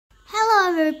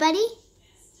everybody,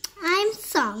 I'm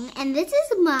Song and this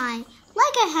is my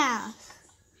Lego house.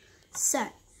 So,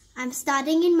 I'm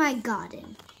starting in my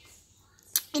garden.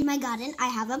 In my garden I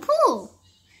have a pool.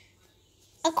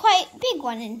 A quite big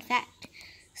one in fact.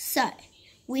 So,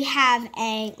 we have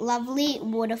a lovely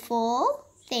waterfall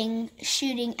thing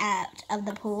shooting out of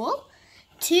the pool,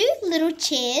 2 little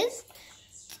chairs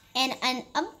and an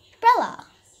umbrella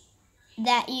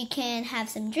that you can have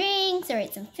some drinks or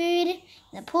eat some food in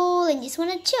the pool and you just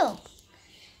want to chill.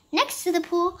 Next to the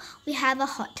pool, we have a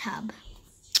hot tub.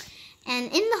 And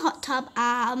in the hot tub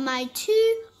are my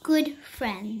 2 good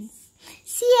friends,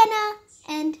 Sienna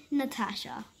and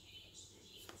Natasha.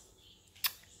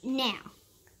 Now,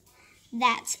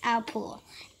 that's our pool.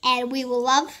 And we will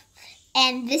love,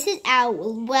 and this is our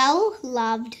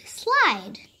well-loved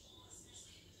slide.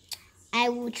 I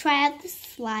will try out the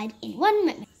slide in 1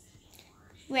 minute.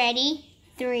 Ready?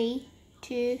 3,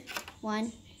 2, 1,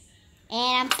 and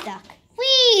I'm stuck.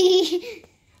 Whee!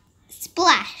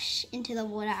 Splash into the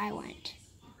water I went.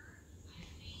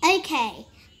 Okay,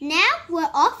 now we're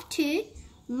off to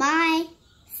my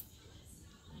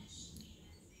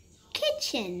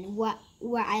kitchen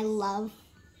where I love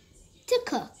to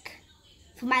cook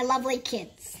for my lovely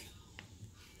kids.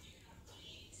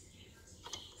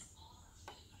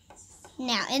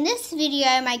 Now, in this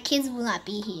video, my kids will not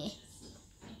be here,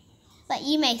 but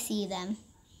you may see them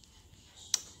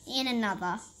in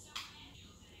another.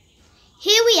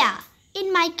 Here we are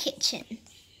in my kitchen.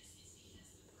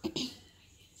 In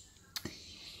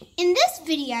this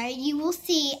video, you will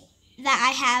see that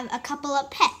I have a couple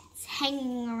of pets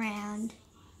hanging around,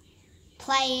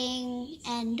 playing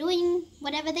and doing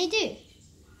whatever they do.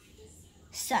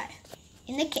 So,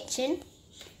 in the kitchen,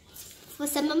 for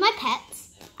some of my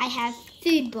pets, I have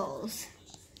food bowls.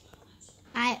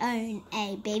 I own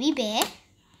a baby bear,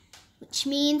 which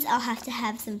means I'll have to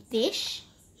have some fish.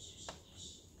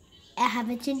 I have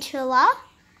a chinchilla,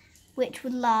 which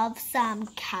would love some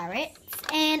carrots.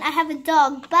 And I have a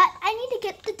dog, but I need to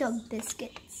get the dog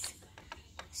biscuits.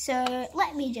 So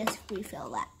let me just refill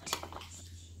that.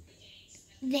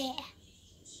 There.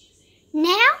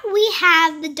 Now we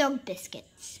have the dog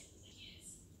biscuits.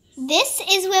 This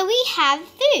is where we have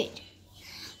food.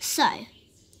 So,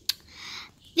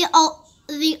 the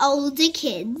older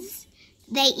kids,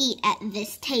 they eat at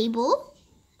this table.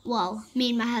 Well, me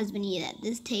and my husband eat at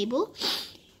this table.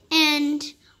 And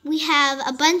we have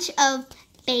a bunch of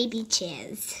baby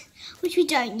chairs, which we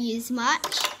don't use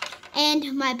much.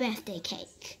 And my birthday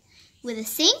cake with a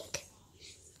sink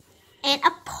and a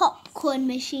popcorn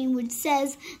machine which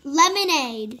says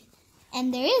lemonade.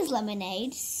 And there is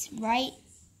lemonade right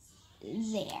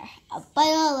there, a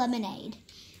bottle of lemonade.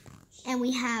 And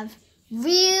we have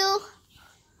real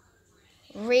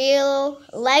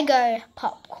Lego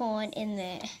popcorn in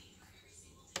there.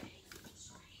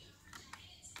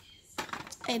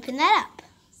 Open that up.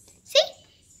 See?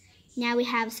 Now we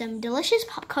have some delicious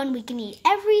popcorn we can eat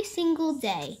every single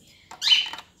day.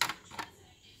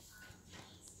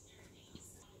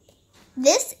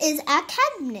 This is our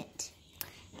cabinet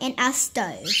and our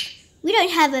stove. We don't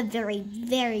have a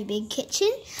very big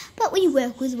kitchen, but we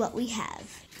work with what we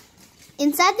have.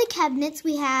 Inside the cabinets,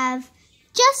 we have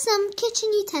just some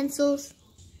kitchen utensils.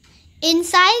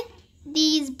 Inside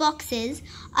these boxes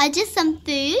are just some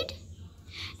food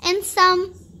and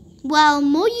some, well,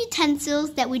 more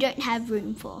utensils that we don't have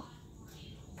room for.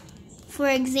 For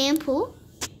example,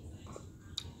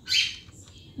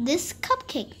 this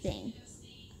cupcake thing.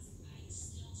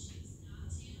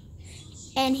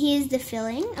 And here's the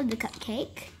filling of the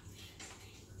cupcake.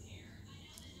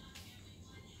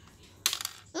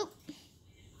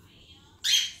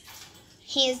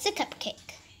 Here's the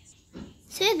cupcake.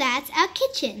 So that's our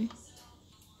kitchen.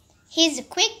 Here's a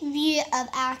quick view of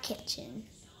our kitchen.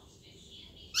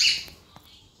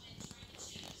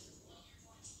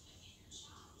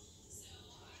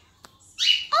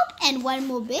 Oh, and one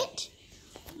more bit,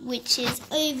 which is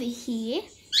over here.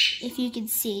 If you can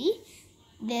see,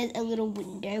 there's a little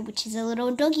window, which is a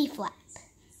little doggy flap.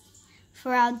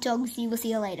 For our dogs, you will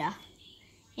see later.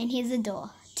 And here's the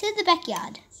door to the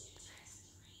backyard.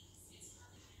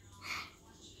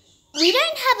 We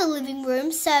don't have a living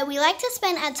room, so we like to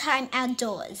spend our time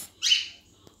outdoors.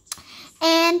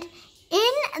 And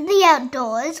in the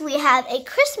outdoors, we have a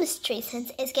Christmas tree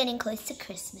since it's getting close to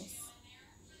Christmas.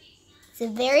 It's a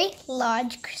very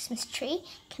large Christmas tree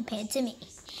compared to me.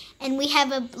 And we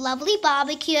have a lovely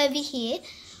barbecue over here,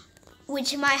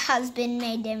 which my husband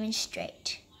may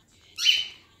demonstrate.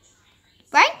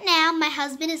 Right now, my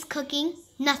husband is cooking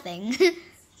nothing.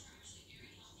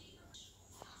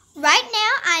 Right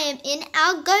now, I am in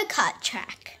our go-kart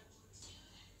track.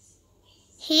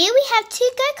 Here we have two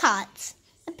go-karts,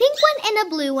 a pink one and a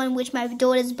blue one, which my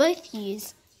daughters both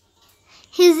use.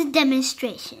 Here's a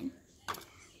demonstration.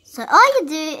 So all you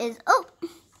do is,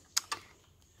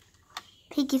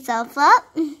 pick yourself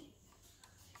up.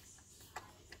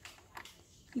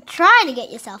 Try to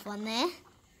get yourself on there.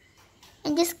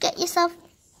 And just get yourself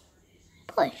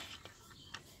pushed.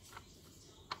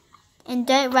 And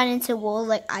don't run into a wall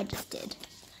like I just did.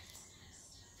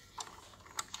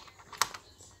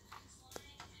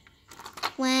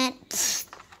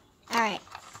 Alright.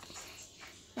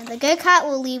 Now the go-kart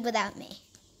will leave without me.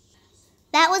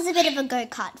 That was a bit of a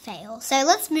go-kart fail. So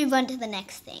let's move on to the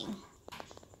next thing.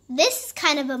 This is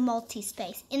kind of a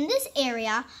multi-space. In this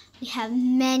area, we have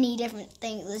many different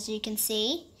things, as you can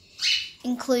see,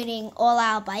 including all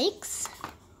our bikes,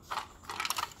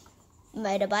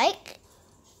 motorbike,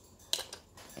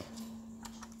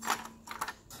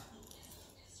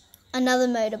 another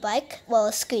motorbike, well,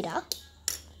 a scooter,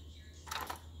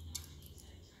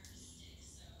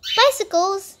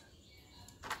 bicycles,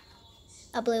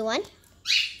 a blue one,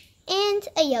 and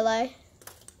a yellow,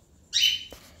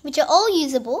 which are all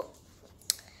usable.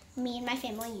 Me and my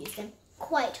family use them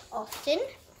quite often.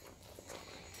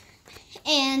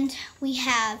 And we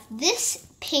have this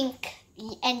pink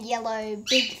and yellow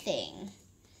big thing.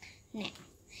 Now,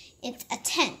 it's a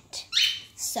tent.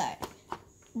 So,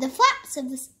 the flaps of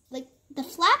this, like the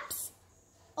flaps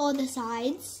or the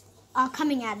sides are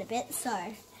coming out a bit,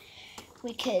 so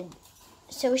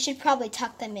we should probably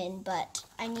tuck them in, but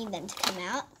I need them to come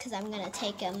out because I'm going to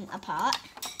take them apart.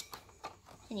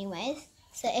 Anyways,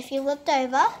 so if you looked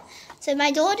over, so my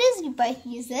daughters, you both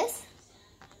use this.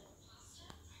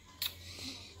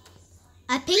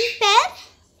 A pink bed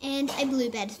and a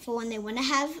blue bed for when they want to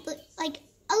have like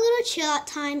a little chill out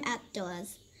time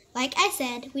outdoors. Like I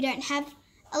said, we don't have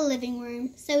a living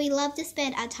room, so we love to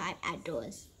spend our time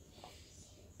outdoors.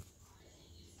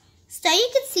 So you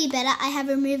can see better, I have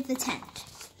removed the tent.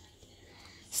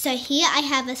 So here I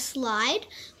have a slide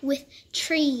with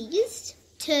trees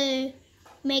to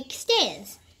make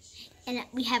stairs. And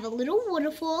we have a little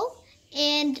waterfall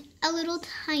and a little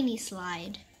tiny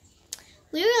slide.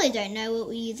 We really don't know what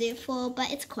we use it for, but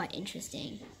it's quite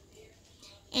interesting.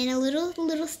 And a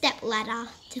little step ladder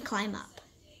to climb up.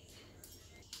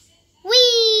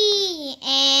 Whee!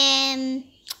 And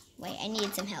wait, I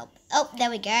need some help. Oh, there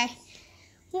we go.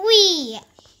 Whee!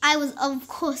 I was of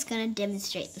course going to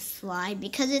demonstrate the slide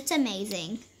because it's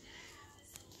amazing.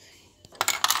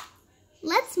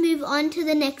 Let's move on to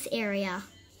the next area.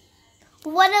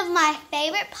 One of my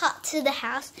favorite parts of the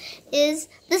house is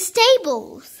the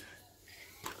stables,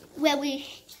 where we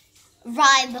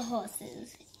ride the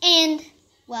horses and,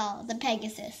 well, the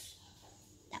Pegasus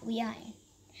that we own.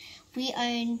 We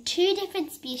own two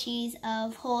different species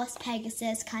of horse,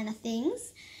 Pegasus kind of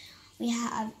things. We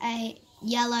have a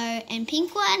yellow and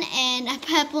pink one and a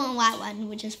purple and white one,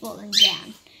 which has fallen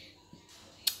down,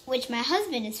 which my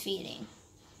husband is feeding.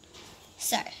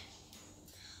 So,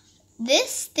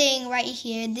 this thing right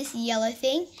here, this yellow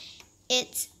thing,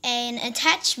 it's an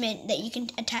attachment that you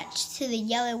can attach to the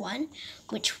yellow one,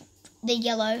 the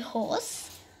yellow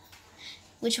horse,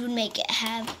 which would make it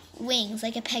have wings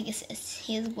like a Pegasus.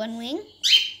 Here's one wing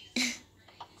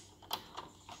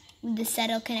with the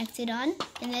saddle connected on,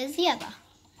 and there's the other.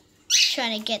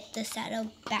 Trying to get the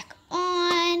saddle back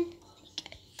on.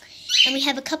 And we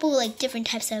have a couple like different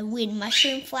types of weird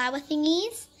mushroom flower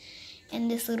thingies.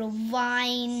 And this little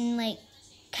vine, like,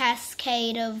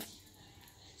 cascade of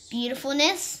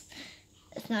beautifulness.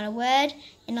 That's not a word.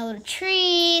 And a little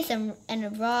tree, and a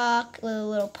rock with a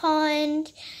little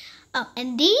pond. Oh,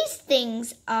 and these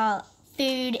things are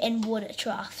food and water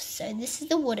troughs. So this is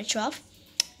the water trough.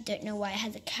 I don't know why it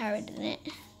has a carrot in it.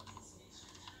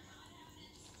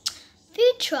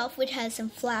 Food trough, which has some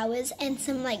flowers and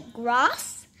some, like,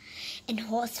 grass and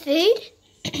horse food.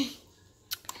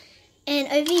 And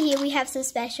over here we have some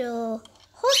special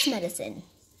horse medicine.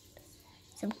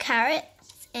 Some carrots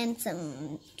and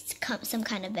some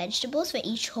kind of vegetables for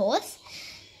each horse.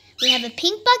 We have a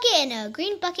pink bucket and a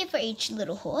green bucket for each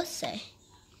little horse. So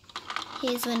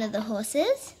here's one of the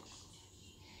horses.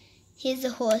 Here's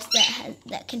a horse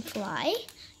that can fly.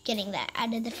 Getting that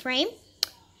out of the frame.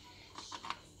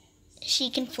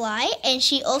 She can fly, and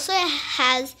she also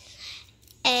has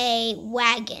a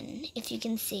wagon, if you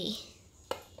can see.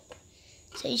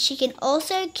 So she can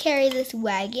also carry this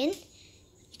wagon.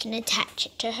 You can attach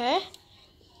it to her.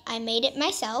 I made it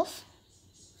myself.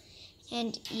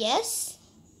 And yes,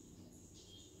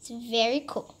 it's very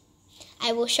cool.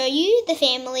 I will show you the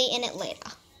family in it later.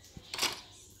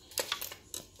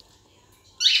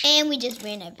 And we just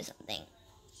ran over something.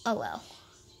 Oh well.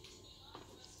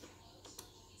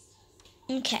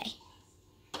 Okay.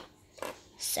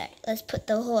 So let's put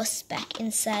the horse back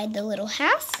inside the little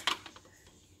house.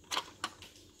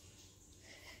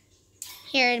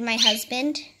 Here is my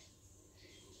husband.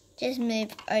 Just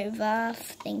move over.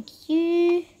 Thank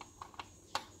you.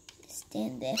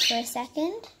 Stand there for a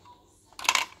second.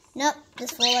 Nope,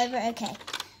 just fall over. Okay.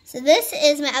 So this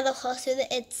is my other horse with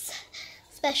its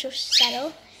special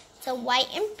saddle. It's a white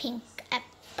and pink,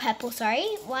 purple,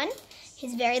 one.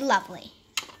 He's very lovely.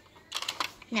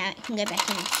 Now it can go back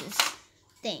in its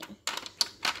thing.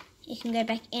 You can go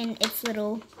back in its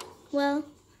little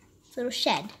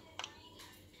shed.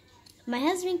 My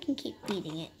husband can keep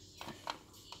feeding it.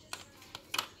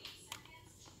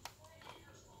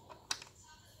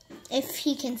 If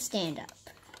he can stand up.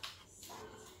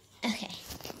 Okay.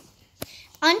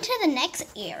 On to the next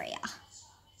area.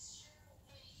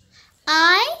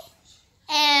 I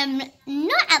am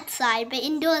not outside, but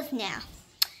indoors now.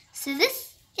 So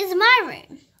this is my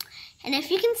room. And if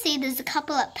you can see, there's a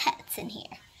couple of pets in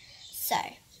here. So,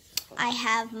 I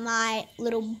have my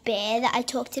little bear that I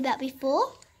talked about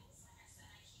before.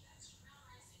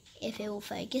 If it will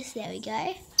focus, there we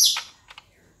go.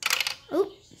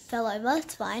 Oop, fell over,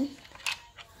 it's fine.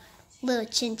 Little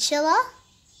chinchilla.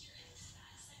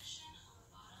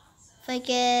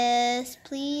 Focus,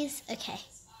 please. Okay.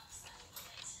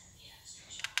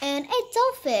 And a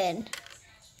dolphin,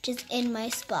 which is in my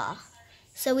spa.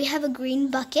 So we have a green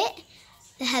bucket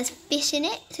that has fish in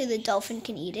it, so the dolphin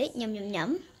can eat it. Yum, yum,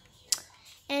 yum.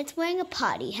 And it's wearing a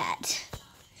party hat,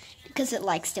 because it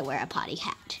likes to wear a party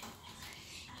hat.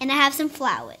 And I have some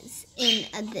flowers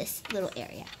in this little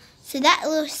area. So that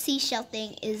little seashell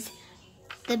thing is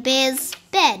the bear's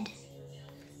bed.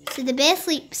 So the bear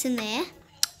sleeps in there.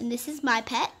 And this is my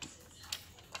pet.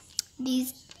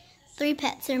 These 3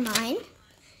 pets are mine.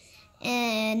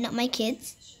 And not my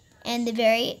kids. And they're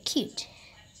very cute.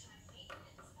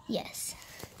 Yes.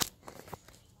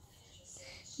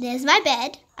 There's my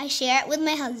bed. I share it with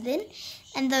my husband.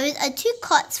 And those are 2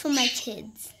 cots for my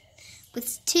kids.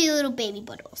 With 2 little baby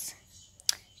bottles.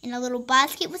 And a little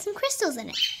basket with some crystals in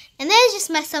it. And there's just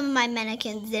some of my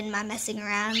mannequins and my messing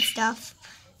around stuff.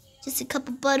 Just a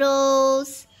couple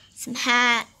bottles, some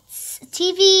hats, a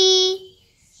TV.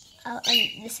 Oh,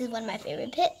 and this is one of my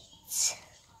favorite pets.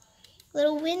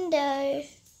 Little window.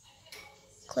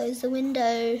 Close the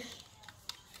window.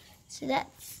 So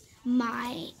that's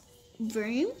my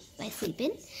room I sleep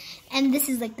in. And this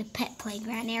is like the pet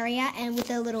playground area and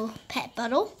with a little pet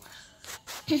bottle.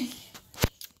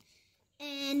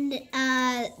 And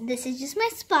this is just my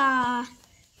spa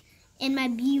and my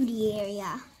beauty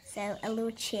area. So a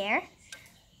little chair.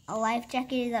 A life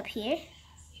jacket is up here.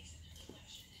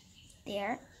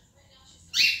 There.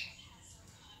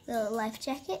 The life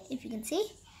jacket, if you can see.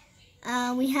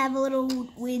 We have a little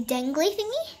weird dangly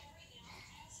thingy.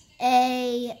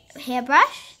 A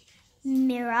hairbrush,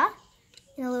 mirror,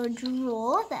 and a little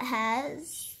drawer that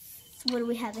has, what do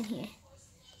we have in here?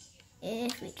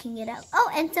 If we can get out.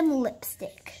 Oh, and some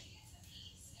lipstick.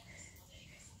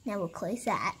 Now we'll close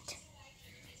that.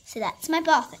 So that's my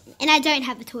bathroom. And I don't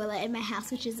have a toilet in my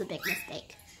house, which is a big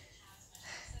mistake.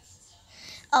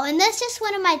 Oh, and that's just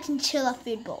one of my chinchilla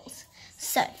food bowls.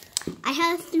 So, I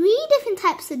have 3 different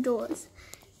types of doors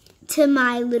to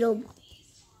my little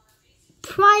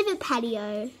private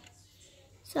patio.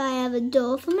 So I have a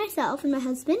door for myself and my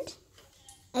husband.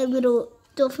 A little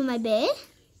door for my bear.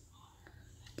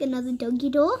 Another doggy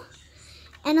door.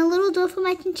 And a little door for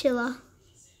my chinchilla.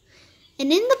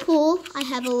 And in the pool, I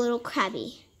have a little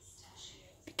crabby.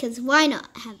 Because why not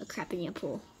have a crab in your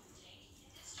pool?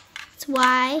 That's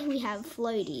why we have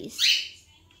floaties.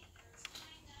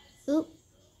 Oop.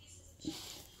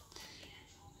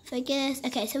 Focus.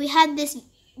 Okay, so we have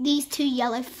these 2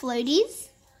 yellow floaties,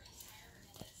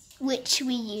 which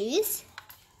we use,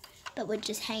 but we're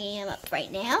just hanging them up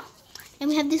right now. And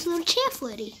we have this little chair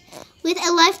floaty with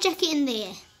a life jacket in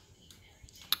there.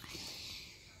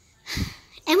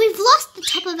 And we've lost the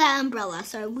top of our umbrella,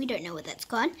 so we don't know where that's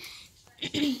gone.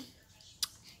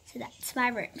 So that's my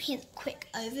room. Here's a quick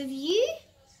overview.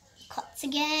 Cots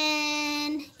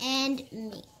again, and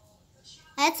me.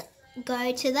 Let's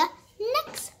go to the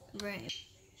next room.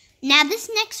 Now this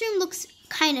next room looks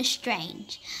kind of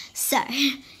strange. So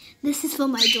this is for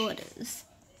my daughters.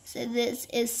 So this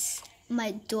is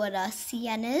my daughter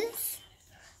Sienna's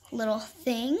little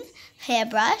thing,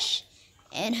 hairbrush,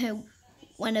 and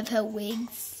one of her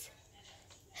wigs,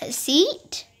 her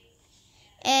seat.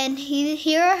 And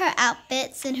here are her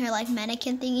outfits and her like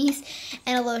mannequin thingies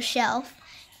and a little shelf.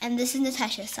 And this is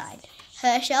Natasha's side.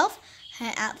 Her shelf,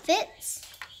 her outfits,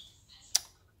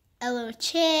 a little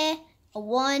chair, a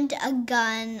wand, a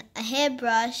gun, a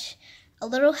hairbrush, a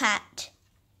little hat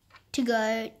to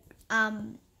go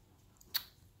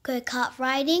kart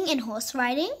riding and horse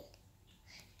riding.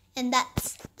 And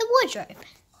that's the wardrobe.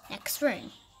 Next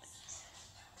room.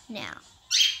 Now,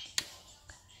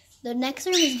 the next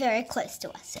room is very close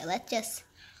to us, so let's just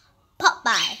pop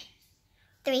by.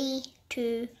 3,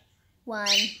 2, 1.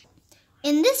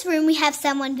 In this room, we have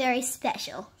someone very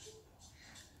special.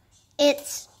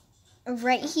 It's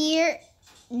right here,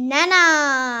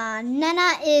 Nana.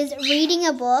 Nana is reading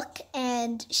a book,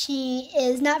 and she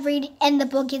is not reading, and the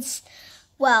book is,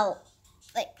 well,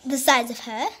 like the size of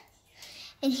her.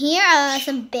 And here are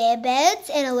some bear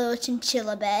beds and a little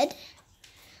chinchilla bed,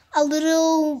 a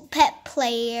little pet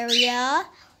play area,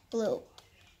 a little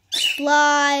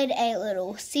slide, a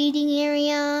little seating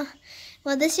area.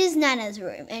 Well, this is Nana's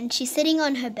room, and she's sitting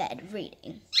on her bed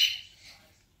reading.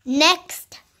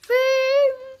 Next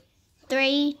room.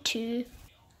 3, 2.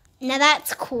 Now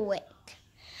that's quick.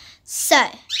 So,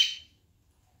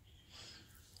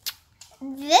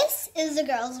 this is the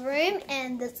girls' room,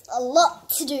 and there's a lot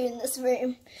to do in this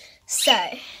room. So,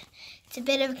 it's a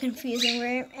bit of a confusing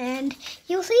room, and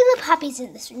you'll see the puppies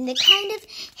in this room. They're kind of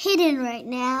hidden right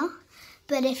now,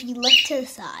 but if you look to the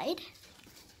side,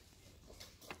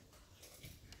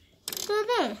 they're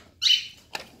there.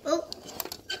 Oh.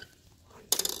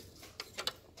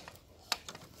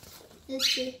 Let's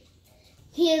see.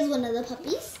 Here's one of the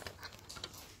puppies.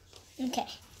 Okay,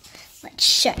 let's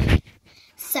show.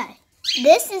 So,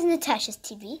 this is Natasha's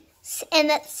TV, and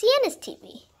that's Sienna's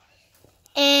TV.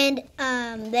 And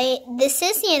this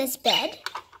is Sienna's bed,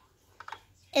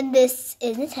 and this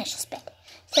is Natasha's bed.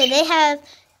 So they have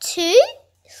 2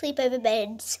 sleepover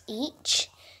beds each,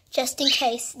 just in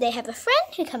case they have a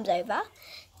friend who comes over,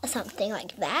 or something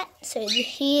like that. So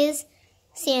here's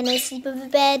Sienna's sleepover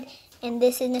bed, and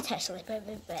this is Natasha's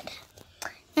sleepover bed.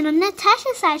 And on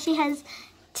Natasha's side, she has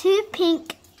 2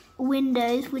 pink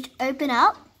windows which open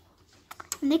up,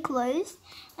 and they close,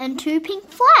 and 2 pink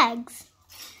flags.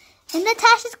 And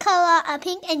Natasha's color are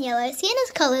pink and yellow.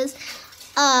 Sienna's colors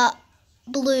are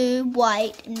blue,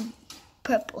 white, and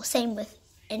purple. Same with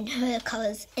in her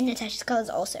colors, and Natasha's colors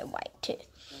are also white too.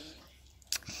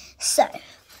 So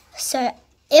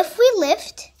if we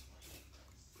lift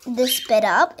this bed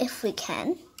up, if we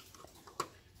can,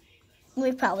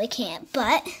 we probably can't,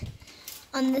 but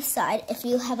on this side, if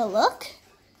you have a look,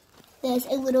 there's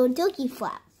a little doggy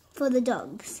flap for the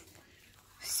dogs.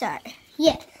 So,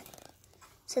 yeah.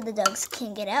 So the dogs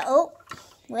can get out. Oh,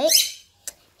 wait.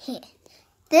 Here.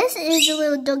 This is a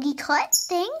little doggy cot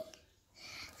thing.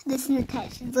 This is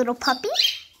Natasha's little puppy,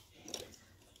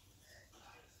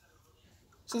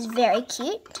 which is very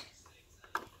cute.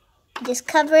 Just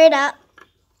cover it up.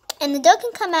 And the dog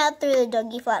can come out through the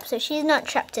doggy flap, so she's not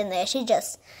trapped in there.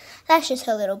 That's just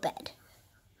her little bed.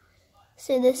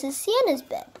 So this is Sienna's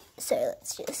bed. So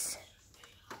let's just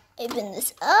open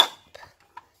this up.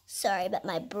 Sorry about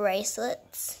my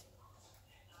bracelets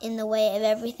in the way of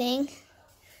everything.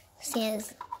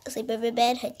 Sienna's sleepover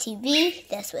bed, her TV.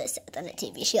 That's what it says on her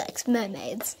TV. She likes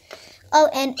mermaids. Oh,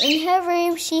 and in her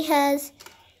room she has,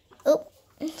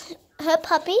 her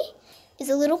puppy is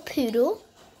a little poodle.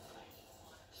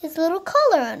 He has a little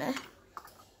collar on her.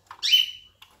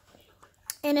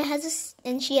 And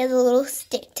she has a little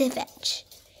stick to fetch.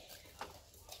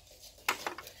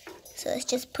 So let's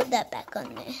just put that back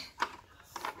on there.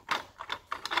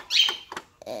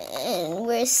 And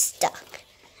we're stuck.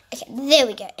 Okay, there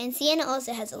we go. And Sienna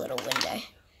also has a little window,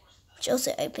 which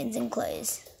also opens and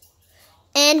closes.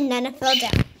 And Nana fell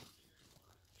down.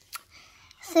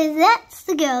 So that's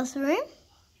the girls' room.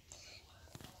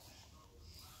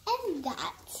 And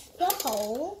that's the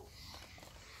whole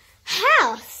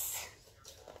house.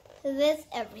 So there's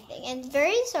everything. And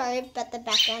very sorry about the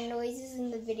background noises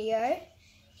in the video.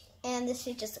 And this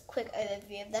is just a quick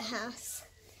overview of the house.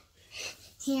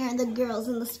 Here are the girls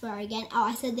in the spur again. Oh,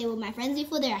 I said they were my friends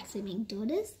before. They're actually being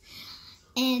daughters.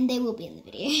 And they will be in the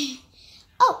video.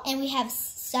 Oh, and we have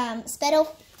some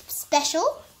special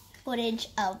footage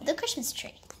of the Christmas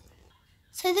tree.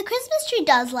 So the Christmas tree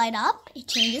does light up. It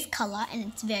changes color and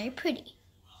it's very pretty.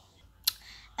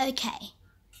 Okay,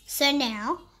 so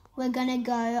now we're going to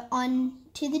go on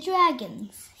to the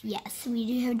dragons. Yes, we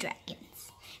do have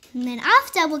dragons. And then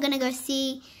after, we're going to go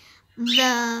see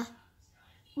the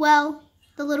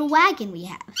little wagon we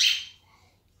have.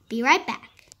 Be right back.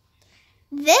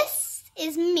 This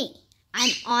is me.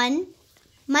 I'm on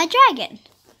my dragon.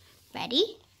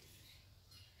 Ready?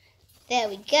 There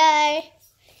we go.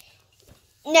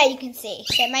 Now you can see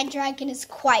that my dragon is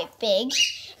quite big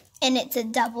and it's a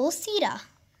double-seater.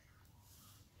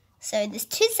 So there's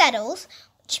 2 saddles,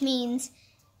 which means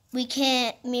me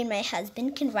and my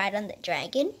husband can ride on the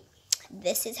dragon.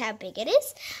 This is how big it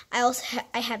is.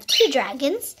 I have 2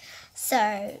 dragons,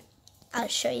 so I'll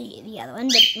show you the other one.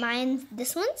 But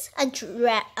this one's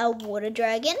a water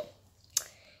dragon.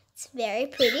 It's very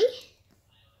pretty.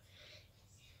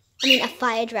 I mean, a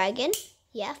fire dragon.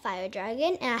 Yeah, fire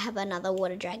dragon. And I have another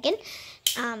water dragon.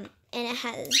 And it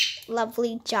has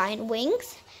lovely giant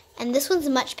wings. And this one's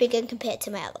much bigger compared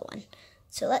to my other one.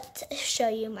 So let's show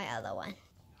you my other one.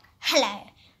 Hello.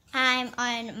 I'm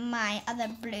on my other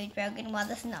blue dragon. Well,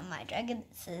 this is not my dragon.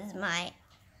 This is my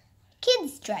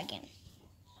kid's dragon.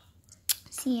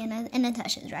 Sienna and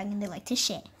Natasha's dragon. They like to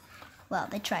share. Well,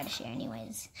 they try to share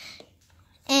anyways.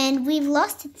 And we've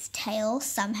lost its tail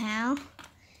somehow.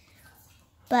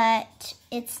 But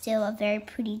it's still a very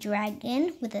pretty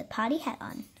dragon with a party hat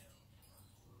on.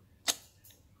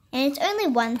 And it's only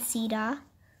 1 seater,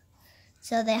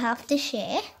 so they have to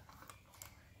share.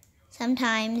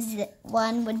 Sometimes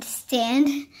one would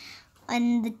stand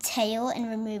on the tail and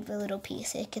remove a little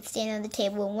piece. So it could stand on the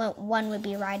table and one would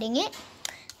be riding it.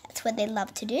 That's what they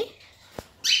love to do.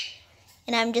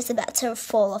 And I'm just about to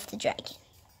fall off the dragon.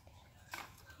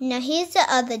 Now here's the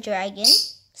other dragon.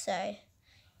 So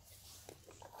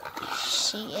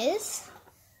she is.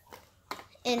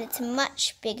 And it's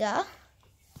much bigger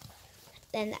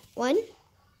than that one.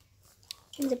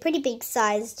 There's a pretty big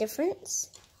size difference.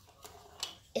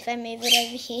 If I move it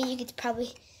over here, you could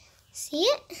probably see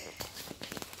it.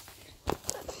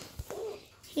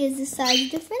 Here's the size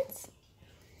difference.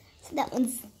 So that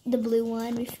one's the blue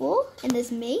one before, and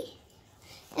there's me.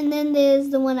 And then there's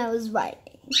the one I was riding.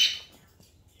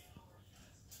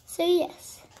 So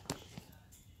yes.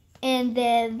 And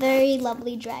they're very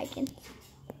lovely dragons.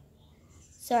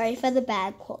 Sorry for the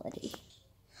bad quality.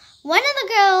 One of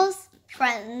the girls'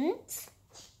 friends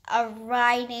are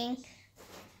riding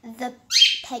the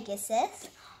Pegasus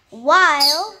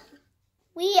while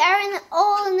we are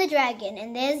all in the dragon.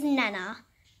 And there's Nana,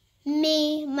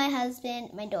 me, my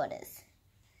husband, my daughters.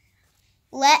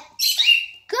 Let's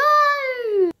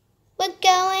go! We're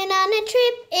going on a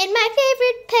trip in my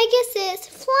favorite Pegasus,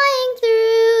 flying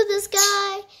through the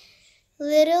sky.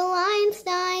 Little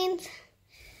Einsteins.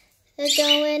 We're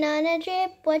going on a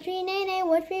trip, watch me nay,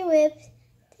 watch me whip,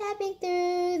 tapping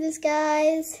through the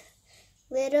skies.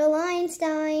 Little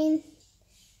Einstein.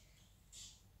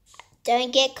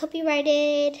 Don't get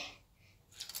copyrighted.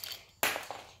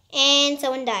 And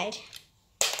someone died.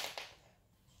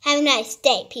 Have a nice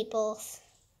day, peoples.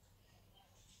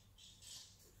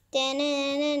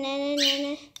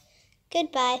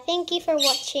 Goodbye. Thank you for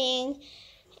watching.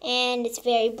 And it's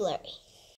very blurry.